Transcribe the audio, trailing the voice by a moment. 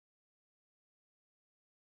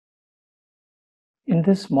In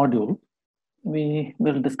this module, we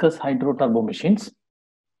will discuss hydro-turbo machines.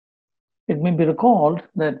 It may be recalled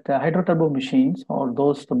that hydro-turbo machines or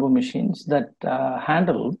those turbo machines that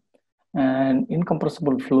handle an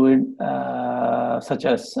incompressible fluid such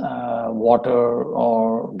as water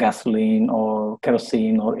or gasoline or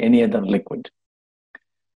kerosene or any other liquid.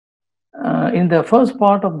 In the first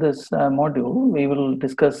part of this module, we will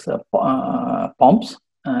discuss pumps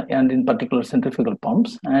and in particular centrifugal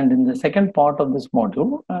pumps. And in the second part of this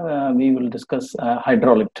module, we will discuss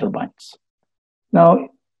hydraulic turbines. Now,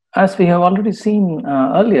 as we have already seen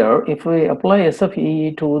earlier, if we apply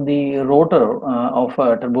SFE to the rotor of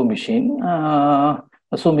a turbo machine,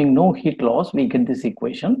 assuming no heat loss, we get this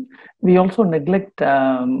equation. We also neglect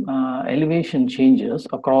elevation changes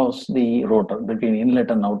across the rotor between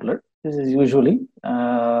inlet and outlet. This is usually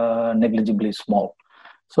negligibly small.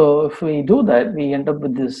 So if we do that, we end up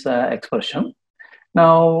with this expression.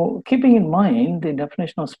 Now, keeping in mind the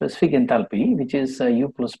definition of specific enthalpy, which is U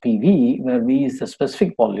plus PV, where V is the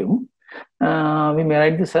specific volume, we may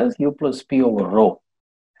write this as U plus P over rho.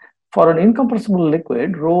 For an incompressible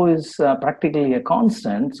liquid, rho is practically a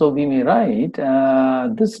constant, so we may write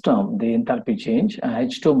this term, the enthalpy change,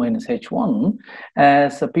 H2 minus H1,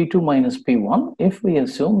 as P2 minus P1, if we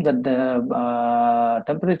assume that the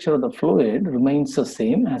temperature of the fluid remains the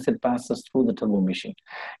same as it passes through the turbo machine.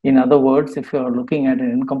 In other words, if you are looking at an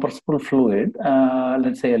incompressible fluid,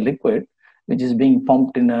 let's say a liquid, which is being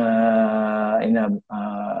pumped in a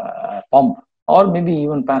pump, or maybe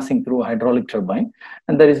even passing through a hydraulic turbine,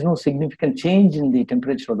 and there is no significant change in the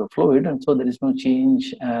temperature of the fluid, and so there is no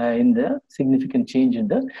change significant change in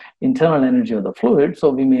the internal energy of the fluid. So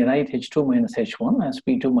we may write H2 minus H1 as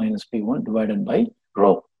P2 minus P1 divided by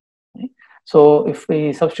rho. Okay. So if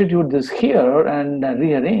we substitute this here and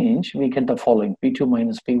rearrange, we get the following: P2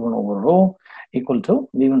 minus P1 over rho equal to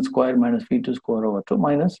V1 square minus V2 square over 2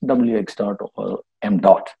 minus Wx dot over m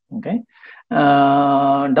dot. Okay.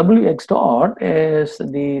 Wx dot is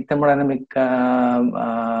the thermodynamic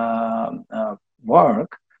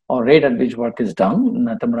work or rate at which work is done in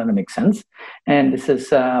a thermodynamic sense, and this is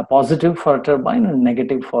positive for a turbine and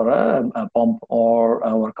negative for a pump or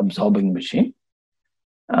a work absorbing machine.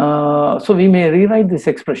 So we may rewrite this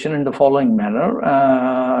expression in the following manner: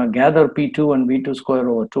 gather P2 and V2 square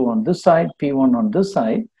over 2 on this side, P1 on this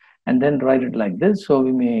side, and then write it like this. So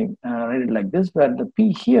we may write it like this, where the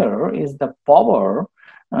P here is the power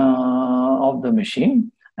of the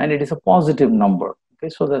machine, and it is a positive number. Okay,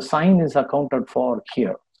 so the sign is accounted for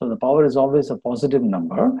here. So the power is always a positive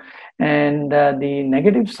number, and the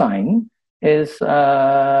negative sign is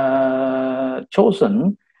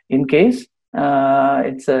chosen in case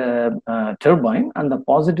it's a turbine, and the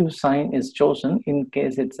positive sign is chosen in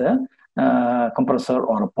case it's a compressor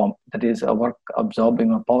or a pump, that is a work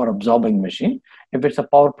absorbing or power absorbing machine. If it's a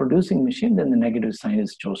power producing machine, then the negative sign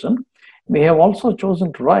is chosen. We have also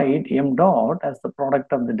chosen to write m dot as the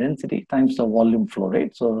product of the density times the volume flow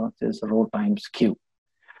rate. So it is rho times Q.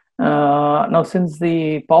 Now, since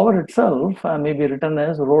the power itself may be written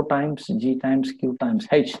as rho times G times Q times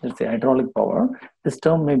H, that's the hydraulic power, this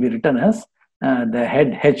term may be written as the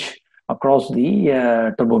head H across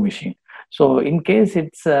the turbo machine. So in case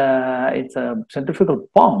it's a centrifugal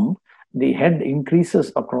pump, the head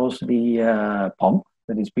increases across the pump,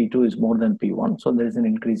 that is P2 is more than P1, so there is an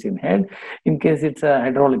increase in head. In case it's a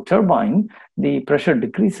hydraulic turbine, the pressure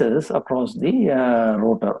decreases across the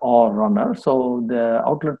rotor or runner, so the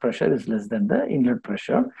outlet pressure is less than the inlet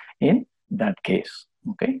pressure in that case.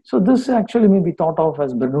 Okay, so this actually may be thought of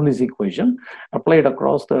as Bernoulli's equation applied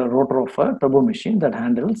across the rotor of a turbo machine that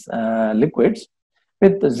handles liquids,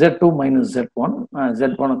 with Z2 minus Z1,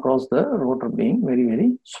 Z1 across the rotor being very,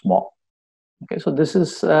 very small. Okay, so this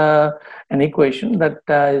is an equation that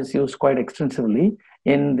is used quite extensively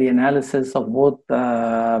in the analysis of both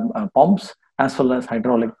pumps as well as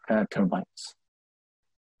hydraulic turbines.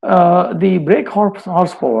 The brake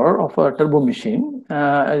horsepower of a turbo machine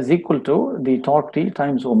is equal to the torque T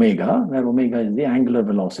times omega, where omega is the angular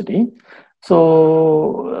velocity.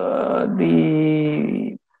 So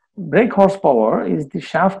the brake horsepower is the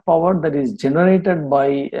shaft power that is generated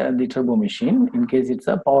by the turbo machine in case it's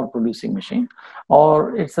a power producing machine,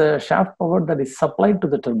 or it's a shaft power that is supplied to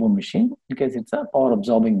the turbo machine in case it's a power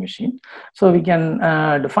absorbing machine. So we can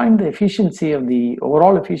define the efficiency of the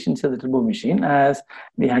overall efficiency of the turbo machine as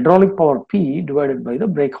the hydraulic power P divided by the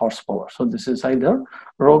brake horsepower. So this is either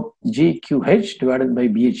rho GQH divided by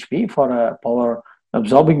BHP for a power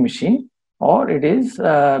absorbing machine, or it is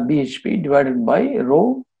BHP divided by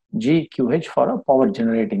rho GQH for a power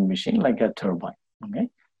generating machine like a turbine. Okay,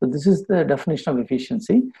 so this is the definition of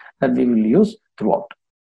efficiency that we will use throughout.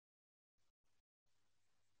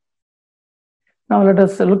 Now let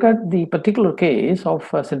us look at the particular case of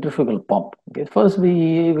a centrifugal pump. Okay, first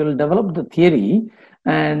we will develop the theory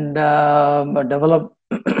and develop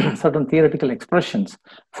certain theoretical expressions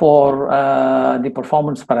for the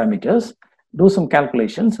performance parameters, do some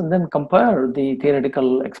calculations, and then compare the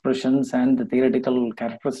theoretical expressions and the theoretical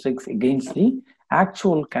characteristics against the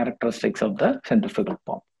actual characteristics of the centrifugal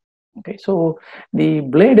pump. Okay, so the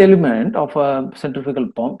blade element of a centrifugal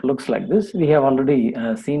pump looks like this. We have already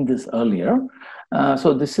seen this earlier.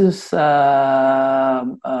 So this is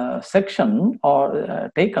a section or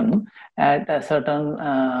taken at a certain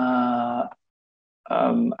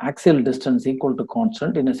axial distance equal to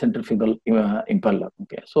constant in a centrifugal impeller.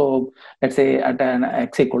 Okay, so let's say at an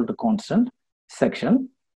x equal to constant section,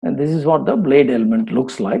 and this is what the blade element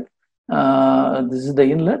looks like. This is the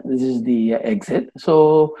inlet, this is the exit.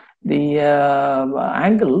 So the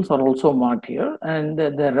angles are also marked here, and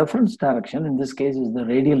the reference direction in this case is the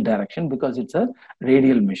radial direction because it's a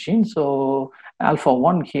radial machine. So alpha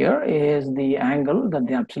 1 here is the angle that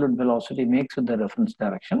the absolute velocity makes with the reference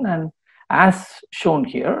direction, and as shown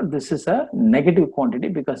here, this is a negative quantity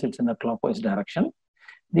because it's in the clockwise direction.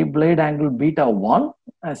 The blade angle beta 1,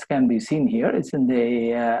 as can be seen here, is in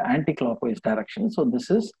the anti-clockwise direction. So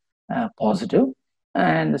this is positive.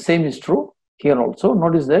 And the same is true here also.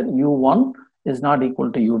 Notice that U1 is not equal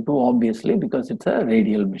to U2, obviously, because it's a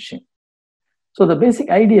radial machine. So the basic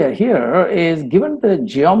idea here is, given the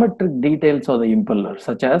geometric details of the impeller,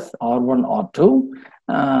 such as R1,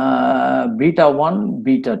 R2, beta 1,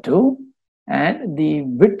 beta 2, and the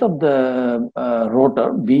width of the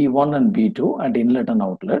rotor B1 and B2 at inlet and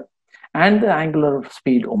outlet, and the angular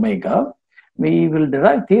speed omega, we will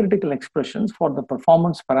derive theoretical expressions for the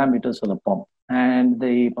performance parameters of the pump. And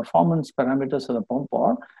the performance parameters of the pump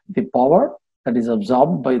are the power that is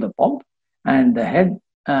absorbed by the pump and the head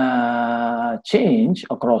change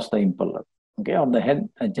across the impeller, okay, or the head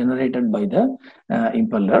generated by the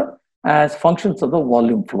impeller as functions of the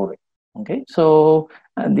volume flow rate. Okay, so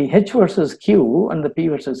the H versus Q and the P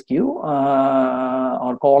versus Q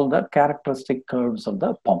are called the characteristic curves of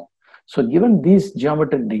the pump. So given these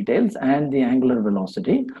geometric details and the angular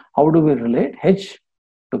velocity, how do we relate H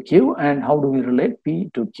to Q and how do we relate P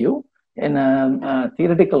to Q in a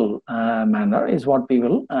theoretical manner is what we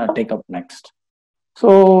will take up next.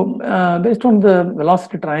 So based on the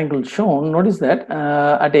velocity triangle shown, notice that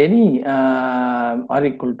at any r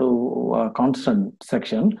equal to constant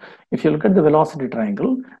section, if you look at the velocity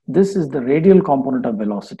triangle, this is the radial component of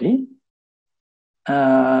velocity.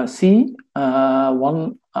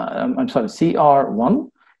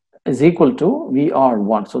 CR1 is equal to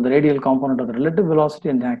VR1. So the radial component of the relative velocity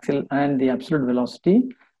and the axial and the absolute velocity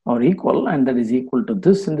are equal, and that is equal to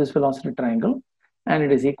this in this velocity triangle, and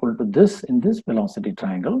it is equal to this in this velocity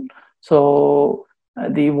triangle. So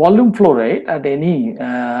the volume flow rate at any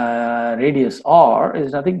radius r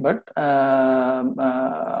is nothing but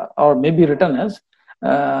or may be written as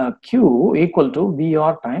Q equal to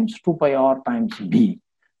VR times 2 pi r times B,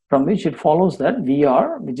 from which it follows that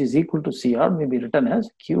VR, which is equal to CR, may be written as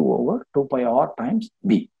Q over 2 pi r times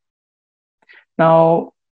B.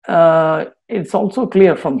 Now it's also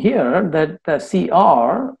clear from here that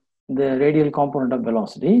CR, the radial component of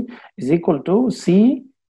velocity, is equal to C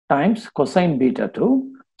times cosine beta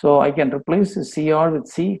 2. So I can replace CR with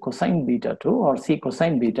C cosine beta 2 or C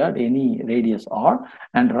cosine beta at any radius r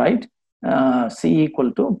and write C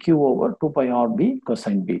equal to Q over 2 pi RB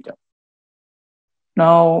cosine beta.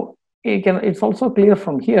 Now it's also clear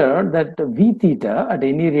from here that V theta at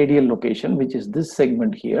any radial location, which is this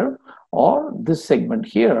segment here or this segment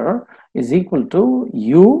here, is equal to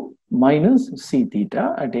U minus C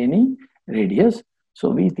theta at any radius.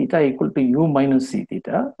 So V theta equal to U minus C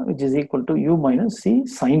theta, which is equal to U minus C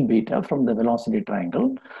sine beta from the velocity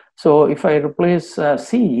triangle. So if I replace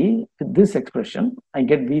C with this expression, I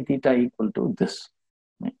get V theta equal to this.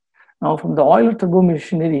 Now from the Euler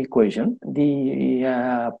turbomachinery equation, the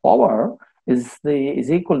power is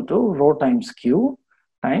equal to rho times Q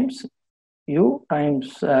times U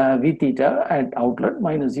times V theta at outlet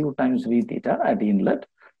minus U times V theta at inlet.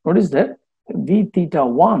 Notice that V theta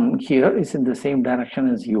 1 here is in the same direction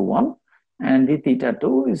as U1, and V theta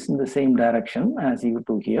 2 is in the same direction as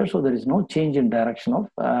U2 here. So there is no change in direction of,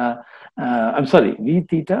 V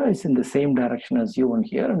theta is in the same direction as U1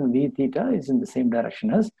 here, and V theta is in the same direction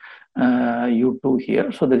as U2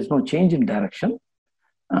 here. So there is no change in direction.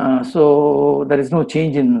 So there is no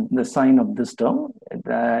change in the sign of this term.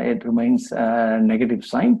 It remains negative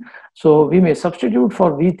sign. So we may substitute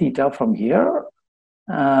for V theta from here.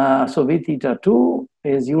 So V theta 2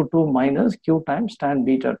 is U2 minus Q times tan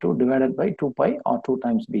beta 2 divided by 2 pi or 2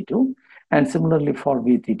 times B2. And similarly for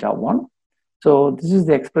V theta 1. So this is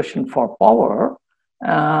the expression for power.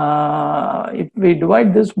 If we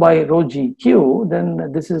divide this by rho GQ,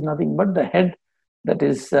 then this is nothing but the head that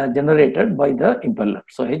is generated by the impeller.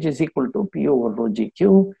 So H is equal to P over rho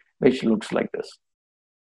GQ, which looks like this.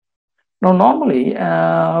 Now, normally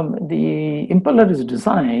the impeller is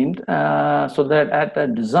designed so that at a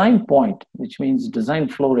design point, which means design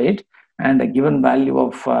flow rate and a given value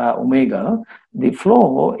of omega, the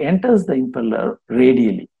flow enters the impeller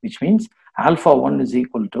radially, which means alpha 1 is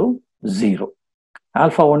equal to 0.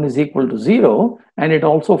 Alpha 1 is equal to 0, and it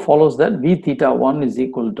also follows that V theta 1 is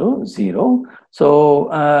equal to 0.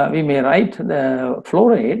 So we may write the flow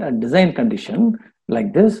rate at design condition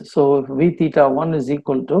like this. So if V theta 1 is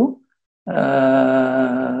equal to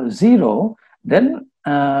 0, then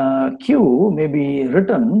Q may be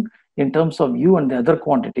written in terms of U and the other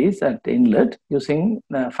quantities at the inlet using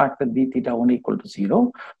the fact that B theta 1 equal to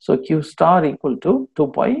 0. So Q star equal to 2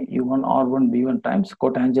 pi U1 R1 B1 times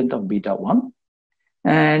cotangent of beta 1.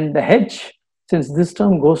 And the H, since this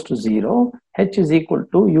term goes to 0, H is equal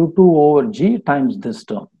to U2 over G times this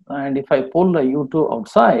term. And if I pull the U2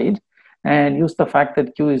 outside and use the fact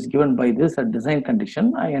that Q is given by this at design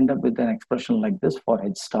condition, I end up with an expression like this for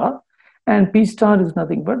H star. And P star is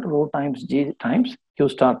nothing but rho times G times Q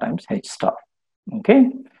star times H star. Okay.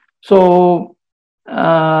 So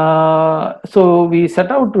we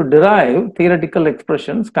set out to derive theoretical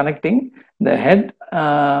expressions connecting the head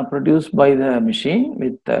produced by the machine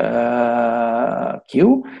with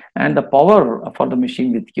Q and the power for the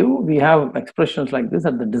machine with Q. We have expressions like this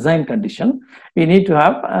at the design condition. We need to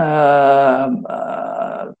have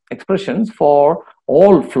expressions for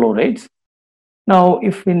all flow rates. Now,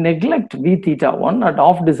 if we neglect V theta 1 at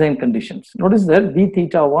off design conditions, notice that V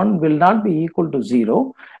theta 1 will not be equal to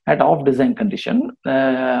 0 at off design condition.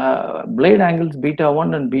 Blade angles beta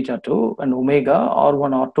 1 and beta 2 and omega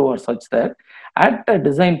R1, R2 are such that at a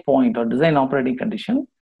design point or design operating condition,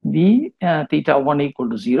 V theta 1 equal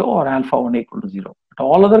to 0 or alpha 1 equal to 0. At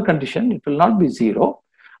all other conditions, it will not be 0.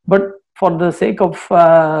 But for the sake of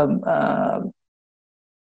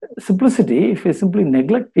simplicity, if we simply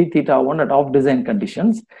neglect P theta 1 at off design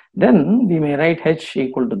conditions, then we may write H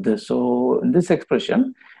equal to this. So in this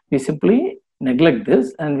expression, we simply neglect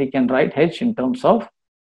this and we can write H in terms of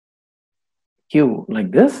Q like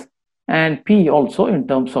this and P also in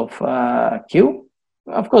terms of Q.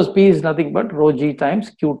 Of course, P is nothing but rho G times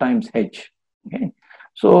Q times H. Okay.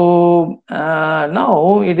 So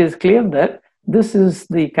now it is clear that this is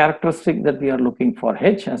the characteristic that we are looking for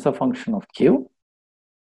H as a function of Q.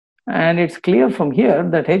 And it's clear from here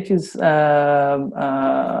that H is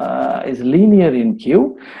linear in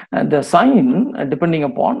Q, and the sign depending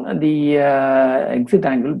upon the exit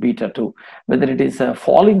angle beta 2, whether it is a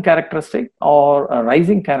falling characteristic or a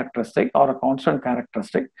rising characteristic or a constant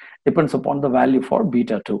characteristic depends upon the value for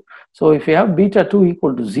beta 2. So if you have beta 2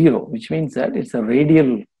 equal to 0, which means that it's a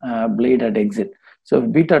radial blade at exit. So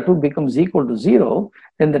if beta 2 becomes equal to 0,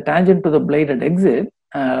 then the tangent to the blade at exit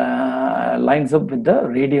lines up with the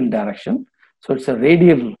radial direction. So it's a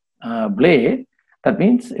radial blade. That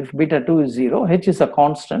means if beta 2 is 0, H is a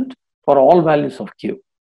constant for all values of Q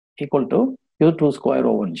equal to Q2 square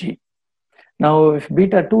over G. Now, if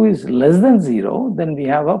beta 2 is less than 0, then we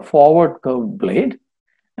have a forward curved blade.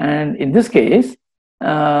 And in this case,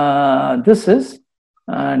 this is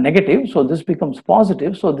negative. So this becomes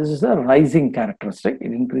positive. So this is a rising characteristic.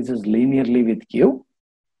 It increases linearly with Q.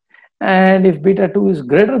 And if beta 2 is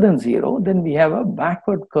greater than 0, then we have a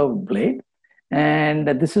backward curved blade. And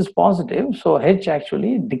this is positive. So H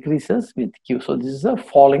actually decreases with Q. So this is a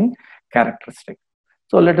falling characteristic.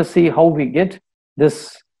 So let us see how we get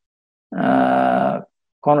this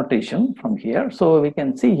connotation from here. So we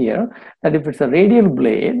can see here that if it's a radial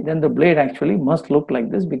blade, then the blade actually must look like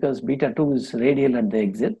this because beta 2 is radial at the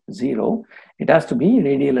exit, 0. It has to be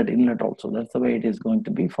radial at inlet also. That's the way it is going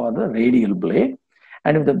to be for the radial blade.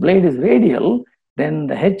 And if the blade is radial, then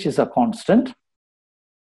the H is a constant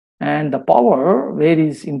and the power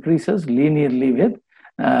increases linearly with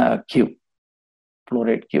Q, flow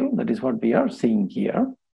rate Q. That is what we are seeing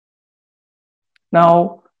here.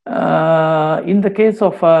 Now, in the case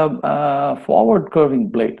of a forward curving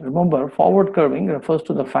blade, remember forward curving refers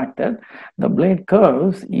to the fact that the blade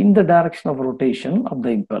curves in the direction of rotation of the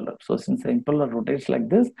impeller. So since the impeller rotates like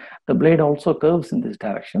this, the blade also curves in this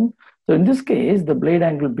direction. So in this case, the blade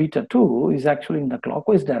angle beta 2 is actually in the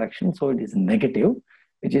clockwise direction, so it is negative,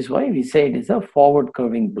 which is why we say it is a forward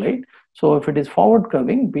curving blade. So if it is forward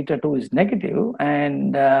curving, beta 2 is negative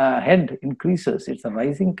and head increases. It's a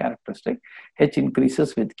rising characteristic. H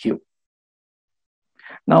increases with Q.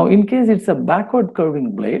 Now, in case it's a backward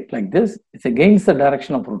curving blade like this, it's against the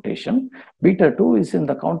direction of rotation. Beta 2 is in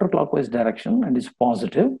the counterclockwise direction and is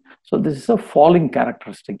positive. So this is a falling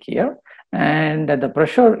characteristic here. And the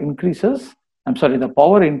pressure increases, the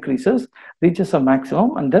power increases, reaches a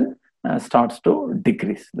maximum, and then starts to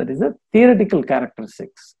decrease. That is the theoretical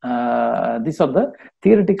characteristics. These are the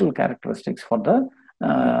theoretical characteristics for the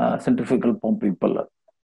centrifugal pump impeller.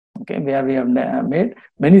 Okay, where we have made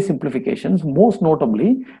many simplifications. Most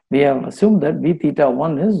notably, we have assumed that V theta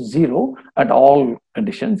 1 is 0 at all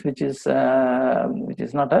conditions, which is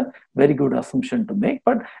not a very good assumption to make,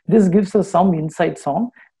 but this gives us some insights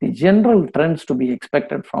on the general trends to be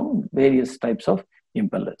expected from various types of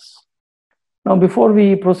impellers. Now, before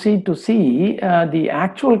we proceed to see the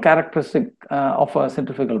actual characteristic of a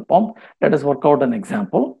centrifugal pump, let us work out an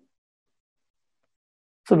example.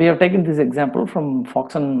 So we have taken this example from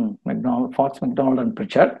Fox, McDonald, and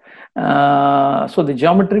Pritchard. So the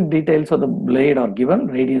geometric details of the blade are given: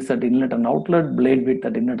 radius at inlet and outlet, blade width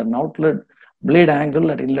at inlet and outlet, blade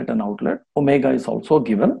angle at inlet and outlet. Omega is also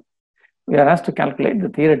given. We are asked to calculate the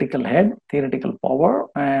theoretical head, theoretical power,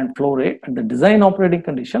 and flow rate at the design operating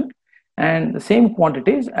condition, and the same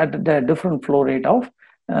quantities at the different flow rate of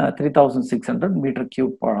 3,600 meter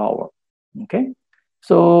cube per hour. Okay.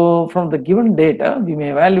 So from the given data, we may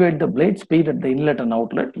evaluate the blade speed at the inlet and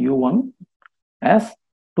outlet U1 as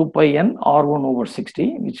 2 pi n R1 over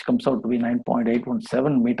 60, which comes out to be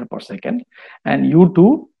 9.817 meter per second, and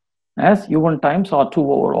U2 as U1 times R2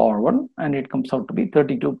 over R1, and it comes out to be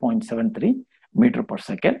 32.73 meter per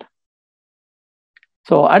second.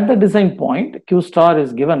 So at the design point, Q star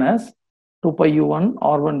is given as 2 pi U1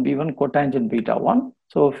 R1 B1 cotangent beta 1.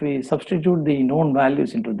 So if we substitute the known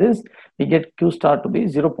values into this, we get Q star to be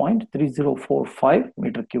 0.3045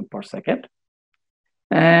 meter cube per second.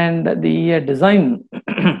 And the design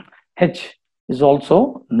H is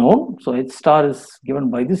also known. So H star is given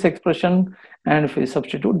by this expression. And if we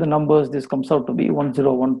substitute the numbers, this comes out to be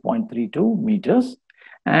 101.32 meters.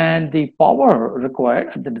 And the power required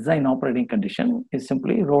at the design operating condition is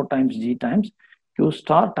simply rho times G times Q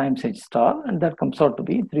star times H star, and that comes out to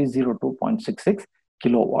be 302.66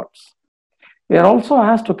 kilowatts. We are also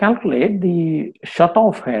asked to calculate the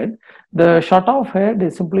shut-off head. The shut-off head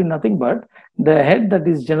is simply nothing but the head that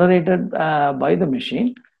is generated by the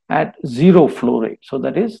machine at zero flow rate. So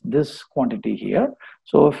that is this quantity here.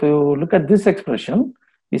 So if you look at this expression,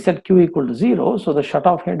 we set Q equal to 0. So the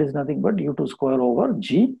shut-off head is nothing but U2 square over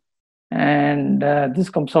G. And this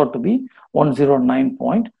comes out to be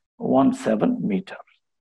 109.17 meters.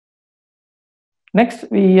 Next,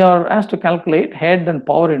 we are asked to calculate head and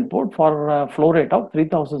power input for a flow rate of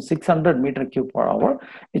 3,600 meter cube per hour,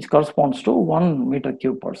 which corresponds to 1 meter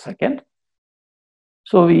cube per second.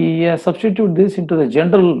 So we substitute this into the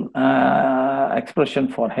general expression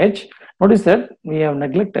for H. Notice that we have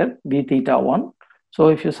neglected V theta 1. So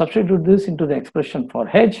if you substitute this into the expression for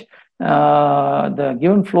H, the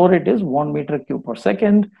given flow rate is 1 meter cube per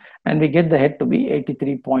second, and we get the head to be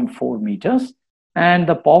 83.4 meters. And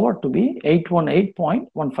the power to be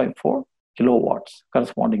 818.154 kilowatts,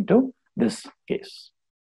 corresponding to this case.